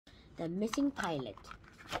The missing pilot.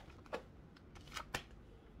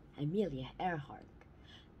 Amelia Earhart,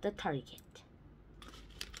 the target.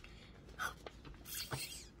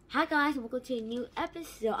 Hi guys, welcome to a new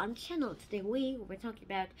episode on the channel. Today we will be talking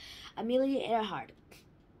about Amelia Earhart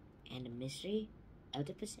and the mystery of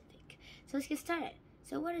the Pacific. So let's get started.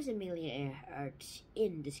 So what is Amelia Earhart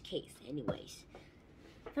in this case anyways?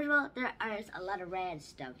 First of all, there is a lot of rad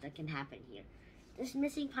stuff that can happen here. This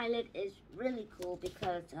missing pilot is really cool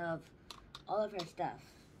because of all of her stuff.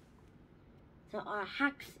 There are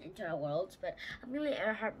hacks into our worlds, but Amelia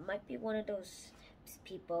Earhart might be one of those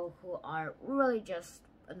people who are really just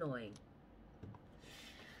annoying.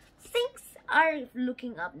 Things are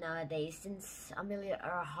looking up nowadays since Amelia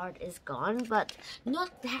Earhart is gone, but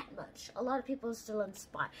not that much. A lot of people are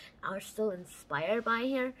still inspired by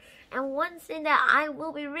her. And one thing that I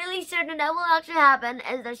will be really certain that will actually happen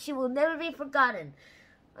is that she will never be forgotten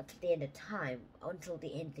until the end of time, until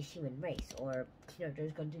the end of the human race, or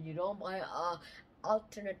characters continued on by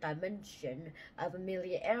alternate dimension of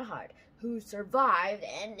Amelia Earhart, who survived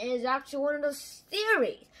and is actually one of those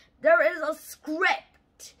theories. There is a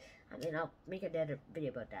script. I mean, I'll make another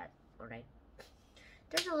video about that, alright?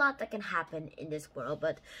 There's a lot that can happen in this world,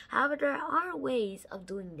 but however, there are ways of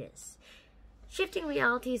doing this. Shifting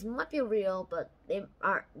realities might be real, but they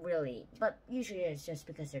aren't really. But usually it's just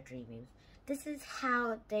because they're dreaming. This is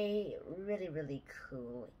how they really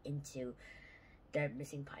cool into their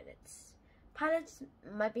missing pilots. Pilots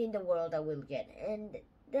might be in the world that we'll get, and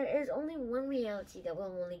there is only one reality that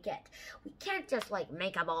we'll only get. We can't just like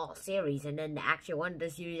make up all series and then actually one of the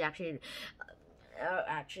series actually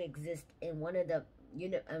exists in one of the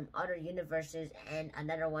other universes, and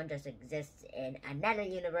another one just exists in another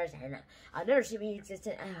universe, and another series exists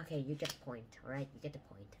in. Okay, you get the point. All right, you get the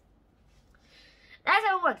point. That's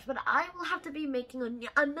how it works. But I will have to be making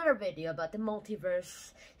another video about the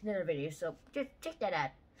multiverse. Another video, so just check that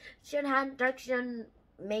out. Shinhan, Darkshin,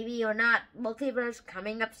 maybe or not, multiverse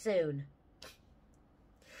coming up soon.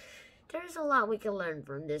 There's a lot we can learn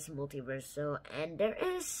from this multiverse, and there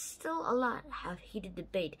is still a lot of heated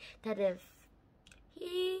debate that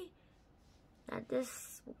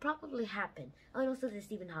this will probably happen. Oh, and also the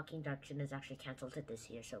Stephen Hawking Darkshin is actually cancelled this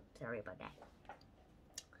year, so sorry about that.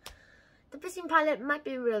 The missing pilot might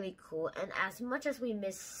be really cool, and as much as we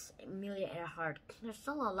miss Amelia Earhart, there's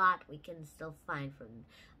still a lot we can still find from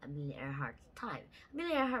Amelia Earhart's time.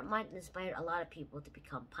 Amelia Earhart might inspire a lot of people to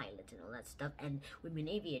become pilots and all that stuff, and women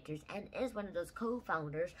aviators, and is one of those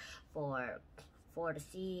co-founders for the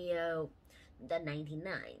CEO, the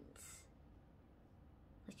 99s.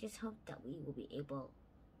 Let's just hope that we will be able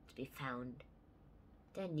to be found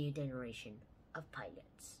the new generation of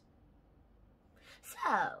pilots.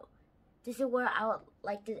 So, this is where I would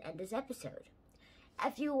like to end this episode.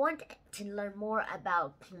 If you want to learn more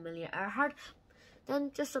about Amelia Earhart,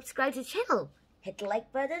 then just subscribe to the channel. Hit the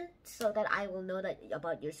like button so that I will know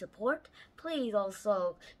about your support. Please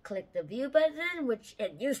also click the view button, which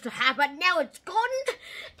it used to have, but now it's gone.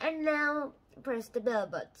 And now press the bell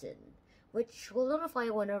button, which will notify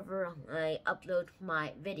whenever I upload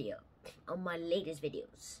my video on my latest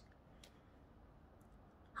videos.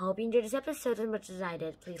 I hope you enjoyed this episode as much as I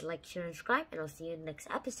did. Please like, share, and subscribe, and I'll see you in the next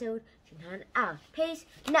episode. Shinhan out. Peace.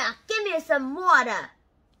 Now, give me some water.